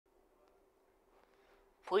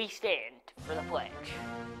Please stand for the pledge.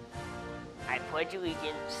 I pledge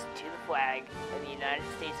allegiance to the flag of the United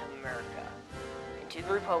States of America and to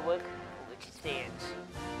the republic for which it stands,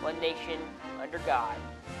 one nation, under God,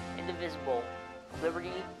 indivisible, with liberty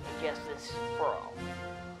and justice for all.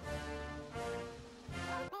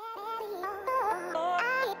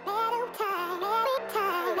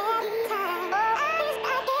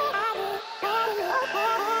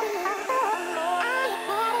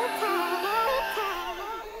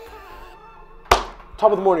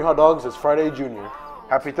 Top of the morning, hot dogs. It's Friday, Junior.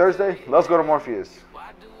 Happy Thursday. Let's go to Morpheus.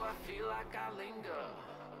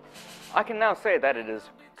 I can now say that it is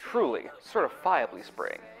truly, certifiably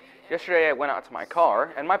spring. Yesterday I went out to my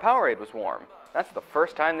car and my Powerade was warm. That's the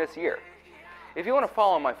first time this year. If you want to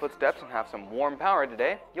follow my footsteps and have some warm Powerade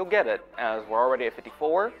today, you'll get it, as we're already at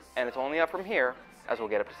 54, and it's only up from here, as we'll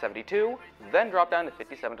get up to 72, then drop down to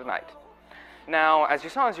 57 tonight. Now, as you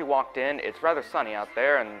saw as you walked in, it's rather sunny out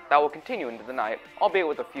there, and that will continue into the night, albeit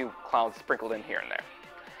with a few clouds sprinkled in here and there.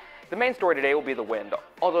 The main story today will be the wind,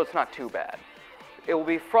 although it's not too bad. It will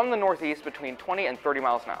be from the northeast between 20 and 30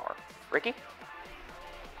 miles an hour. Ricky?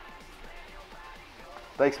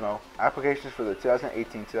 Thanks, Mo. Applications for the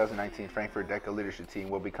 2018-2019 Frankfurt DECA leadership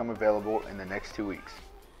team will become available in the next 2 weeks.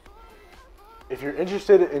 If you're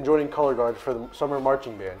interested in joining Color Guard for the summer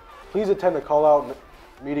marching band, please attend the call-out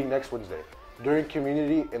meeting next Wednesday during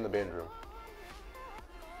community in the band room.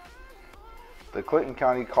 The Clinton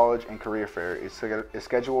County College and Career Fair is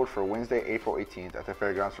scheduled for Wednesday, April 18th at the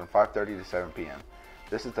fairgrounds from 5:30 to 7 p.m.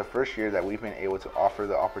 This is the first year that we've been able to offer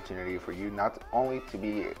the opportunity for you not only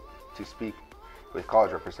to speak with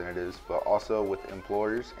college representatives, but also with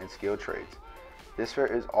employers and skilled trades. This fair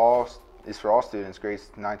is for all students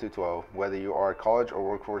grades 9 to 12, whether you are college or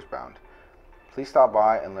workforce bound. Please stop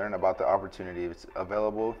by and learn about the opportunities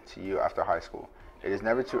available to you after high school. It is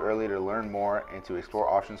never too early to learn more and to explore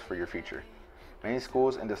options for your future. Many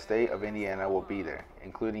schools in the state of Indiana will be there,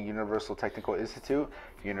 including Universal Technical Institute,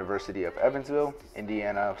 University of Evansville,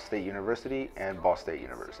 Indiana State University, and Ball State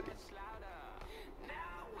University.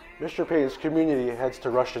 Mr. Payne's community heads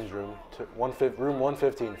to Rushton's room, room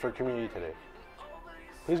 115 for community today.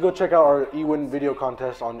 Please go check out our eWin video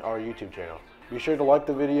contest on our YouTube channel. Be sure to like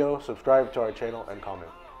the video, subscribe to our channel, and comment.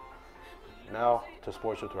 Now to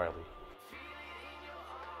Sports with Riley.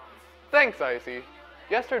 Thanks, Icy.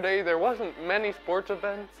 Yesterday there wasn't many sports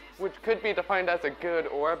events, which could be defined as a good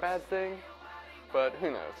or a bad thing, but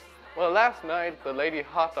who knows. Well, last night the Lady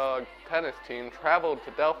Hot Dog tennis team traveled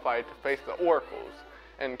to Delphi to face the Oracles,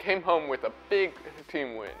 and came home with a big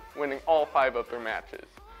team win, winning all 5 of their matches,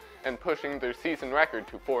 and pushing their season record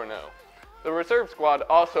to 4-0. The reserve squad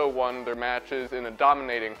also won their matches in a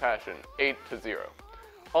dominating fashion, 8-0.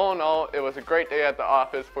 All in all, it was a great day at the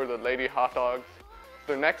office for the Lady Hot Dogs.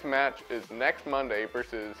 Their next match is next Monday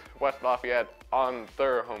versus West Lafayette on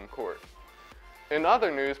their home court. In other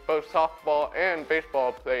news, both softball and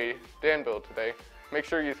baseball play Danville today. Make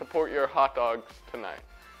sure you support your hot dogs tonight.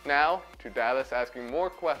 Now, to Dallas asking more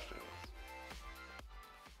questions.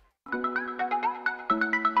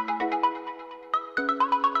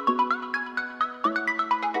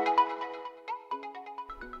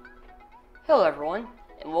 Hello everyone,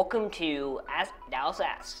 and welcome to Dallas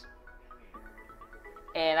Asks.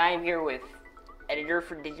 And I am here with editor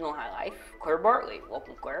for Digital High Life, Claire Bartley.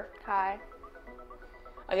 Welcome, Claire. Hi.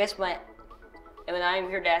 I am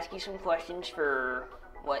here to ask you some questions for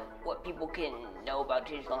what people can know about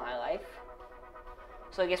Digital High Life.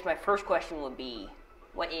 So I guess my first question would be,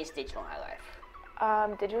 what is Digital High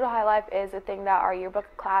Life? Digital High Life is a thing that our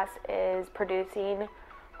yearbook class is producing.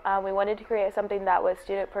 We wanted to create something that was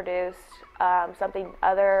student produced, something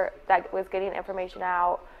other that was getting information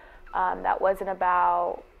out, that wasn't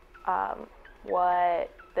about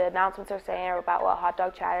what the announcements are saying or about what hot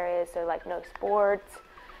dog chatter is, so like no sports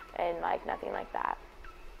and like nothing like that.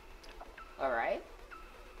 All right.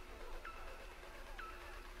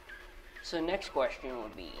 So next question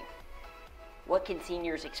would be, what can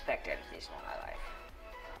seniors expect out of Digital High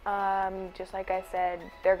Life? Just like I said,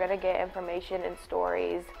 they're going to get information and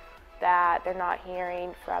stories that they're not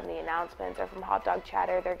hearing from the announcements or from hot dog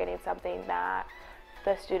chatter. They're getting something that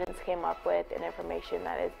the students came up with and information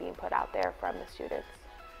that is being put out there from the students.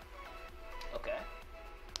 Okay.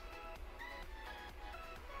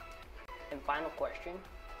 And final question,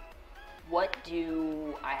 what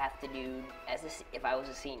do I have to do if I was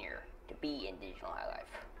a senior to be in Digital High Life?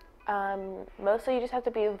 Mostly you just have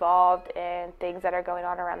to be involved in things that are going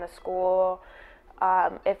on around the school.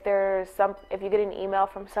 If you get an email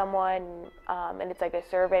from someone and it's like a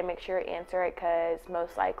survey, make sure you answer it, because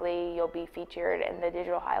most likely you'll be featured in the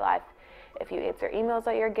Digital High Life if you answer emails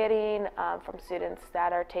that you're getting from students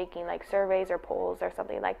that are taking like surveys or polls or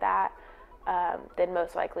something like that, then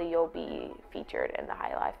most likely you'll be featured in the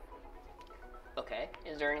High Life. Okay.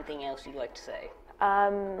 Is there anything else you'd like to say?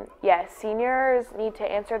 Yes, seniors need to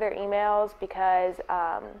answer their emails because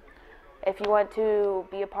if you want to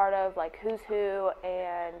be a part of like Who's Who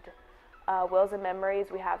and Wills and Memories,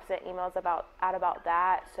 we have sent emails out about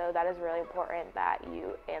that, so that is really important that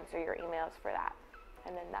you answer your emails for that.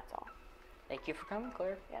 And then that's all. Thank you for coming,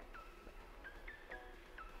 Claire. Yep.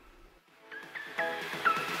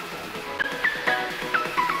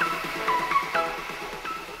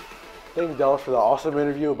 Thanks, Dallas, for the awesome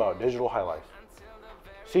interview about digital High Life.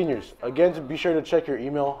 Seniors, again, be sure to check your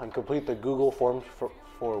email and complete the Google forms for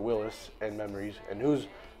Willis and Memories and Who's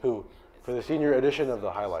Who for the senior edition of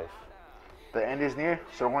the High Life. The end is near,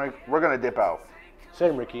 so we're going to dip out.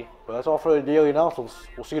 Same, Ricky, but that's all for the daily announcements.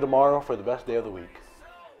 We'll see you tomorrow for the best day of the week.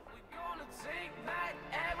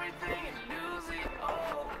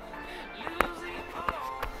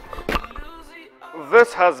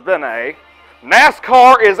 This has been a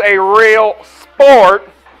NASCAR is a Real Sport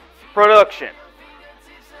production.